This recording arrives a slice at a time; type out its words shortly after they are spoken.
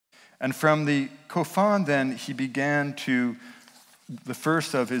And from the Kofan, then, he began the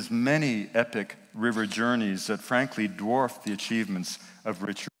first of his many epic river journeys that frankly dwarfed the achievements of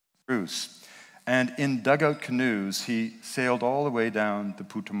Richard Bruce. And in dugout canoes, he sailed all the way down the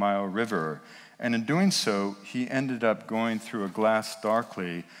Putumayo River. And in doing so, he ended up going through a glass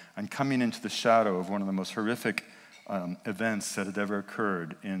darkly and coming into the shadow of one of the most horrific events that had ever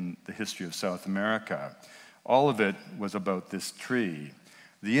occurred in the history of South America. All of it was about this tree.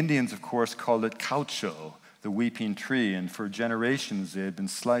 The Indians, of course, called it caucho, the weeping tree, and for generations they had been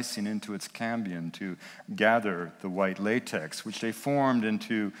slicing into its cambium to gather the white latex, which they formed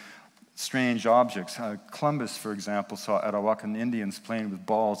into strange objects. Columbus, for example, saw Arawakan Indians playing with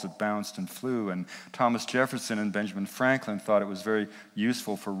balls that bounced and flew, and Thomas Jefferson and Benjamin Franklin thought it was very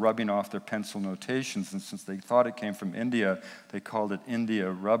useful for rubbing off their pencil notations, and since they thought it came from India, they called it India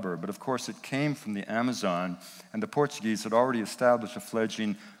rubber. But of course it came from the Amazon, and the Portuguese had already established a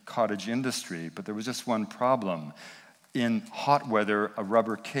fledgling cottage industry, but there was just one problem. In hot weather, a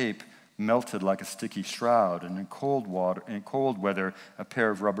rubber cape melted like a sticky shroud, and in cold weather, a pair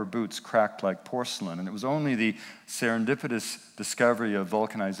of rubber boots cracked like porcelain. And it was only the serendipitous discovery of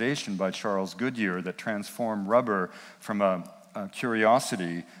vulcanization by Charles Goodyear that transformed rubber from a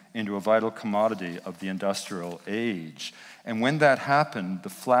curiosity into a vital commodity of the industrial age. And when that happened, the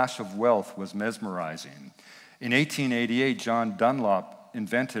flash of wealth was mesmerizing. In 1888, John Dunlop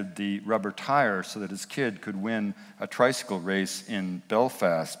invented the rubber tire so that his kid could win a tricycle race in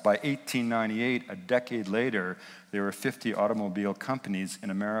Belfast. By 1898, a decade later, there were 50 automobile companies in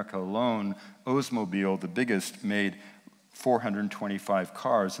America alone. Oldsmobile, the biggest, made 425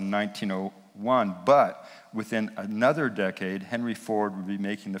 cars in 1901. But within another decade, Henry Ford would be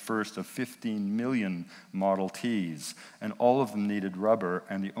making the first of 15 million Model Ts. And all of them needed rubber,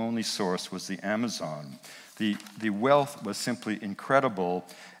 and the only source was the Amazon. The wealth was simply incredible,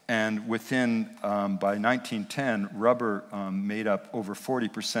 and by 1910, rubber made up over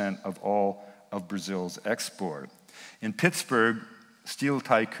 40% of all of Brazil's export. In Pittsburgh, steel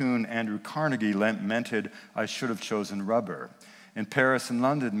tycoon Andrew Carnegie lamented, "I should have chosen rubber." In Paris and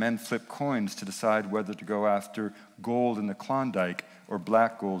London, men flipped coins to decide whether to go after gold in the Klondike or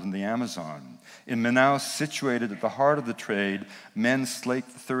black gold in the Amazon. In Manaus, situated at the heart of the trade, men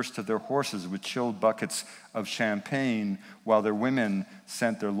slaked the thirst of their horses with chilled buckets of champagne, while their women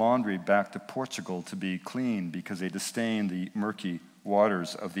sent their laundry back to Portugal to be cleaned because they disdained the murky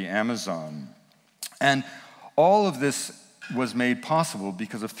waters of the Amazon. And all of this was made possible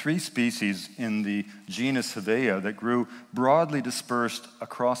because of three species in the genus Hevea that grew broadly dispersed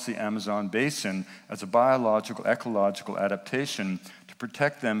across the Amazon basin as a biological, ecological adaptation to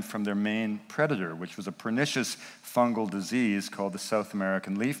protect them from their main predator, which was a pernicious fungal disease called the South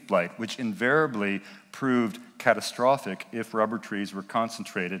American leaf blight, which invariably proved catastrophic if rubber trees were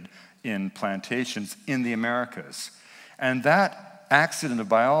concentrated in plantations in the Americas. And that accident of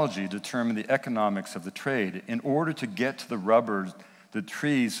biology determined the economics of the trade. In order to get to the rubber, the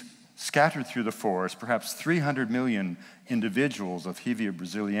trees scattered through the forest, perhaps 300 million individuals of Hevea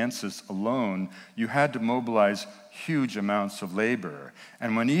brasiliensis alone, you had to mobilize huge amounts of labor.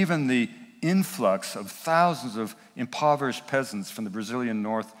 And when even the influx of thousands of impoverished peasants from the Brazilian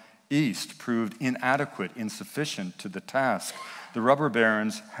northeast proved inadequate, insufficient to the task, the rubber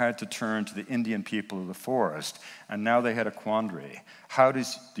barons had to turn to the Indian people of the forest, and now they had a quandary. How do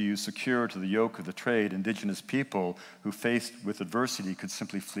you secure to the yoke of the trade indigenous people who, faced with adversity, could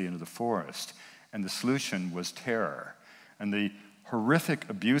simply flee into the forest? And the solution was terror. And the horrific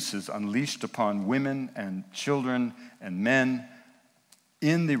abuses unleashed upon women and children and men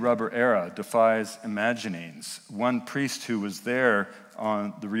in the rubber era defies imaginings. One priest who was there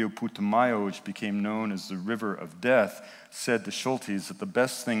on the Rio Putumayo, which became known as the River of Death, said to Schultes that the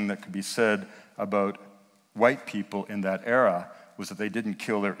best thing that could be said about white people in that era was that they didn't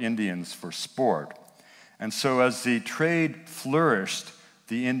kill their Indians for sport. And so as the trade flourished,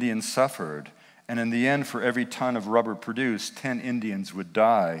 the Indians suffered. And in the end, for every ton of rubber produced, 10 Indians would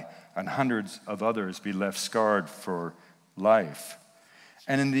die, and hundreds of others be left scarred for life.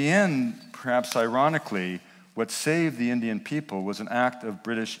 And in the end, perhaps ironically, what saved the Indian people was an act of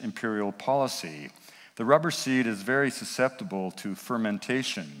British imperial policy. The rubber seed is very susceptible to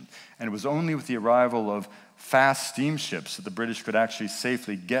fermentation, and it was only with the arrival of fast steamships that the British could actually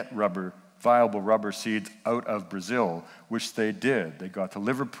safely get viable rubber seeds out of Brazil, which they did. They got to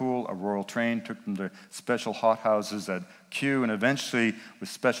Liverpool, a royal train took them to special hothouses at Kew, and eventually, with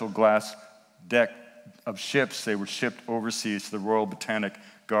special glass deck of ships, they were shipped overseas to the Royal Botanic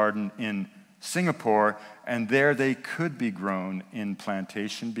Garden in Singapore, and there they could be grown in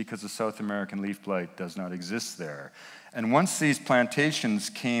plantation because the South American leaf blight does not exist there. And once these plantations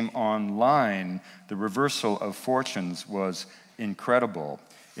came online, the reversal of fortunes was incredible.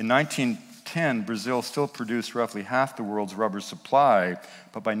 In 1910, Brazil still produced roughly half the world's rubber supply,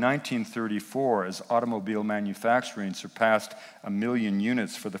 but by 1934, as automobile manufacturing surpassed 1 million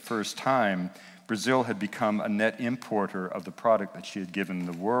units for the first time, Brazil had become a net importer of the product that she had given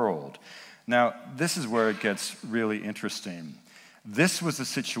the world. Now, this is where it gets really interesting. This was the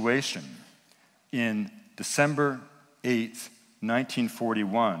situation in December 8th,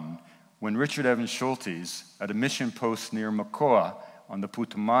 1941, when Richard Evans Schultes, at a mission post near Mocoa on the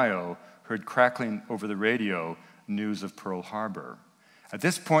Putumayo, heard crackling over the radio news of Pearl Harbor. At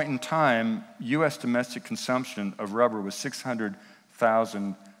this point in time, U.S. domestic consumption of rubber was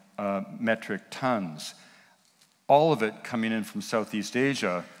 600,000 metric tons, all of it coming in from Southeast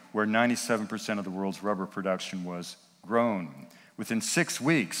Asia, where 97% of the world's rubber production was grown. Within 6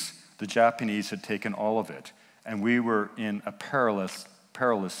 weeks, the Japanese had taken all of it, and we were in a perilous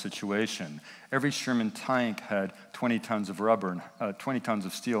situation. Every Sherman tank had 20 tons of rubber, 20 tons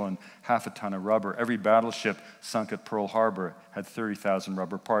of steel and half a ton of rubber. Every battleship sunk at Pearl Harbor had 30,000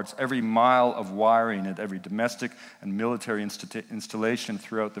 rubber parts. Every mile of wiring at every domestic and military installation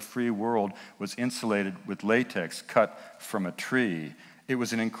throughout the free world was insulated with latex cut from a tree. It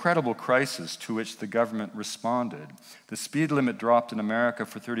was an incredible crisis to which the government responded. The speed limit dropped in America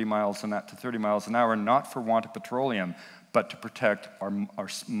for 30 miles an hour, not for want of petroleum, but to protect our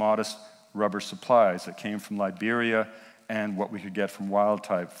modest rubber supplies that came from Liberia and what we could get from wild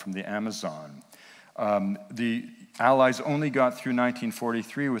type from the Amazon. The Allies only got through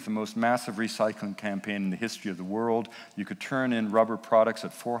 1943 with the most massive recycling campaign in the history of the world. You could turn in rubber products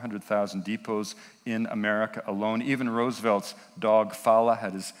at 400,000 depots in America alone. Even Roosevelt's dog Fala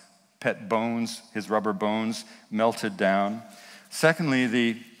had his pet bones, his rubber bones, melted down.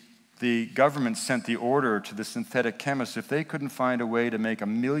 Secondly, the government sent the order to the synthetic chemists if they couldn't find a way to make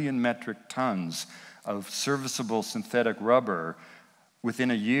 1 million metric tons of serviceable synthetic rubber within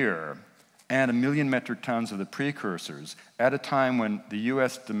a year, and 1 million metric tons of the precursors, at a time when the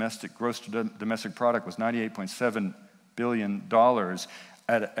U.S. gross domestic product was $98.7 billion,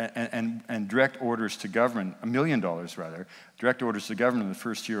 and direct orders to government, $1 million rather, direct orders to government in the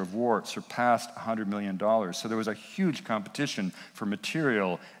first year of war surpassed $100 million. So there was a huge competition for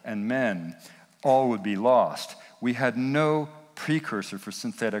material and men. All would be lost. We had no precursor for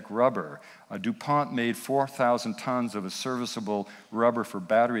synthetic rubber. DuPont made 4,000 tons of a serviceable rubber for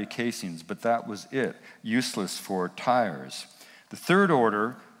battery casings, but that was it, useless for tires. The third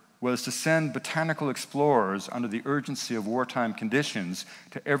order was to send botanical explorers under the urgency of wartime conditions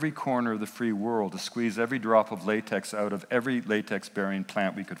to every corner of the free world to squeeze every drop of latex out of every latex-bearing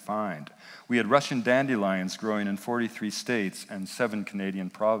plant we could find. We had Russian dandelions growing in 43 states and 7 Canadian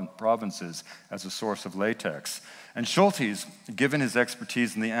provinces as a source of latex. And Schultes, given his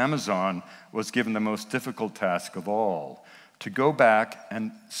expertise in the Amazon, was given the most difficult task of all, to go back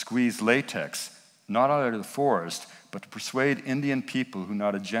and squeeze latex, not out of the forest, but to persuade Indian people who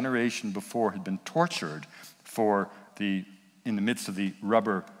not a generation before had been tortured in the midst of the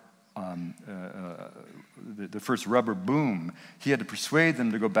rubber, the first rubber boom. He had to persuade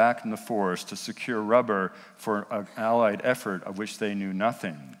them to go back in the forest to secure rubber for an Allied effort of which they knew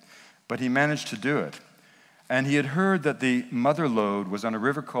nothing. But he managed to do it. And he had heard that the mother lode was on a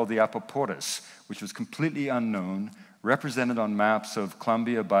river called the Apaporis, which was completely unknown, represented on maps of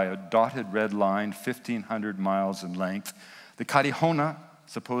Colombia by a dotted red line, 1,500 miles in length. The Carihona,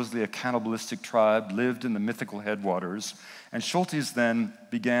 supposedly a cannibalistic tribe, lived in the mythical headwaters, and Schultes then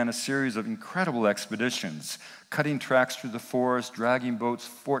began a series of incredible expeditions, cutting tracks through the forest, dragging boats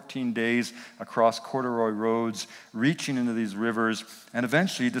 14 days across corduroy roads, reaching into these rivers, and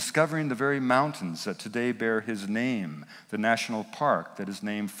eventually discovering the very mountains that today bear his name, the national park that is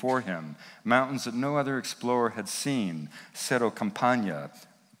named for him, mountains that no other explorer had seen, Cerro Campana,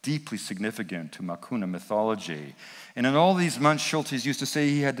 deeply significant to Macuna mythology. And in all these months, Schultes used to say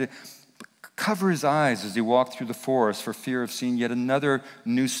he had to cover his eyes as he walked through the forest for fear of seeing yet another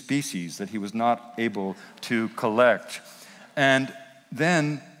new species that he was not able to collect. And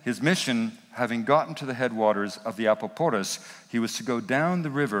then his mission, having gotten to the headwaters of the Apaporis, he was to go down the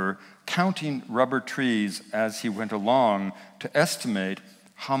river counting rubber trees as he went along to estimate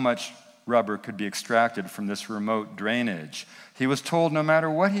how much rubber could be extracted from this remote drainage. He was told no matter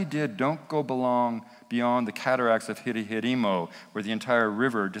what he did, don't go beyond the cataracts of Hirihirimo, where the entire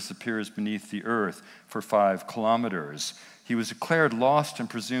river disappears beneath the earth for 5 kilometers. He was declared lost and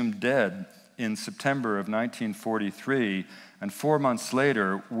presumed dead in September of 1943, and 4 months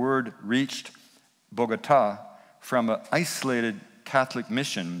later, word reached Bogota from an isolated Catholic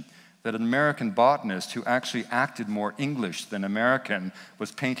mission that an American botanist who actually acted more English than American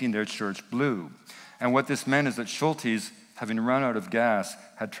was painting their church blue. And what this meant is that Schultes, having run out of gas,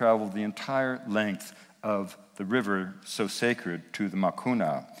 had traveled the entire length of the river so sacred to the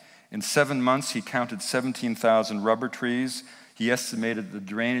Macuna. In 7 months, he counted 17,000 rubber trees. He estimated the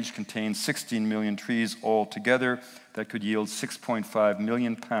drainage contained 16 million trees altogether that could yield 6.5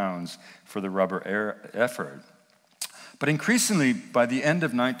 million pounds for the rubber effort. But increasingly, by the end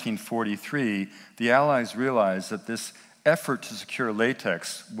of 1943, the Allies realized that this effort to secure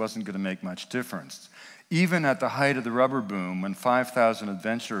latex wasn't going to make much difference. Even at the height of the rubber boom, when 5,000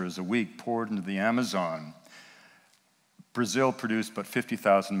 adventurers a week poured into the Amazon, Brazil produced but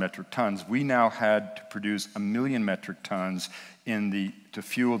 50,000 metric tons. We now had to produce 1 million metric tons to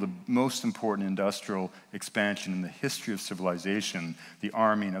fuel the most important industrial expansion in the history of civilization, the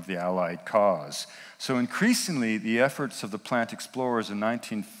arming of the Allied cause. So increasingly, the efforts of the plant explorers in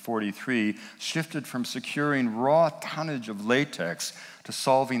 1943 shifted from securing raw tonnage of latex to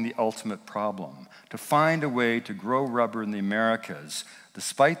solving the ultimate problem, to find a way to grow rubber in the Americas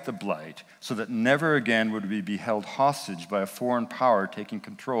despite the blight, so that never again would we be held hostage by a foreign power taking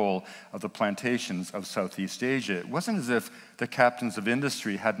control of the plantations of Southeast Asia. It wasn't as if the captains of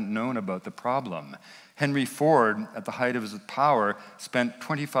industry hadn't known about the problem. Henry Ford, at the height of his power, spent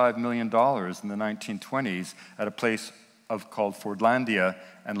 $25 million in the 1920s at a place called Fordlandia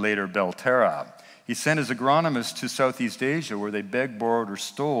and later Belterra. He sent his agronomists to Southeast Asia, where they begged, borrowed, or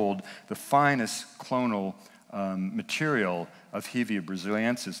stole the finest clonal material of Hevea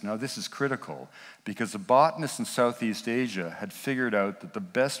brasiliensis. Now, this is critical because the botanists in Southeast Asia had figured out that the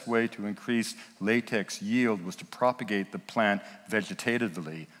best way to increase latex yield was to propagate the plant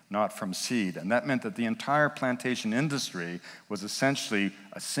vegetatively, not from seed. And that meant that the entire plantation industry was essentially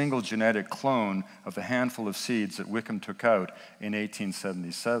a single genetic clone of the handful of seeds that Wickham took out in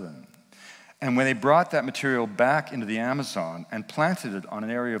 1877. And when they brought that material back into the Amazon and planted it on an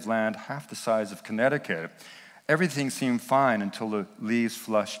area of land half the size of Connecticut, everything seemed fine until the leaves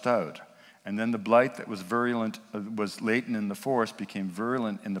flushed out. And then the blight that was latent in the forest became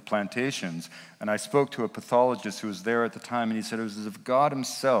virulent in the plantations. And I spoke to a pathologist who was there at the time, and he said it was as if God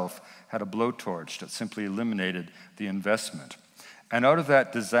himself had a blowtorch that simply eliminated the investment. And out of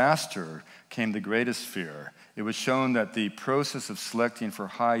that disaster came the greatest fear. It was shown that the process of selecting for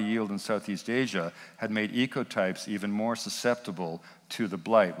high yield in Southeast Asia had made ecotypes even more susceptible to the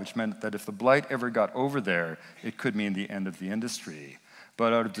blight, which meant that if the blight ever got over there, it could mean the end of the industry.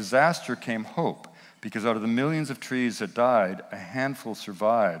 But out of disaster came hope, because out of the millions of trees that died, a handful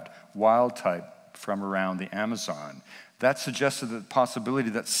survived, wild type from around the Amazon. That suggested the possibility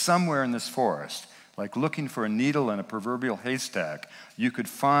that somewhere in this forest, like looking for a needle in a proverbial haystack, you could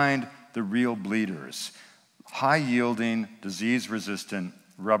find the real bleeders, high-yielding, disease-resistant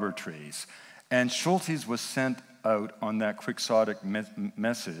rubber trees. And Schultes was sent out on that quixotic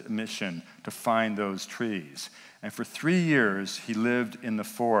mission to find those trees. And for 3 years, he lived in the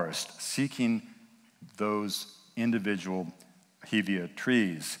forest seeking those individual Hevea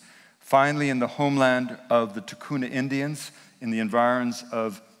trees. Finally, in the homeland of the Tucuna Indians, in the environs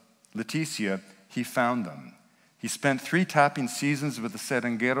of Leticia, he found them. He spent 3 tapping seasons with the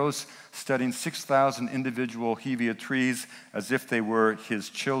Seringueros, studying 6,000 individual Hevea trees as if they were his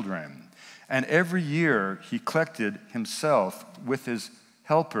children. And every year, he collected himself with his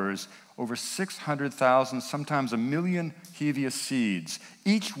helpers over 600,000, sometimes 1 million Hevea seeds,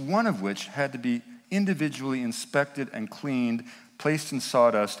 each one of which had to be individually inspected and cleaned, placed in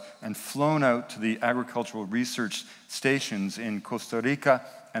sawdust, and flown out to the agricultural research stations in Costa Rica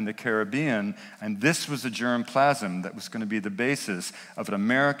and the Caribbean. And this was the germplasm that was going to be the basis of an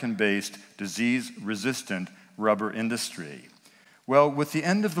American-based, disease-resistant rubber industry. Well, with the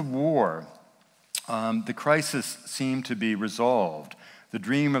end of the war, the crisis seemed to be resolved. The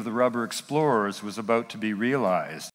dream of the rubber explorers was about to be realized.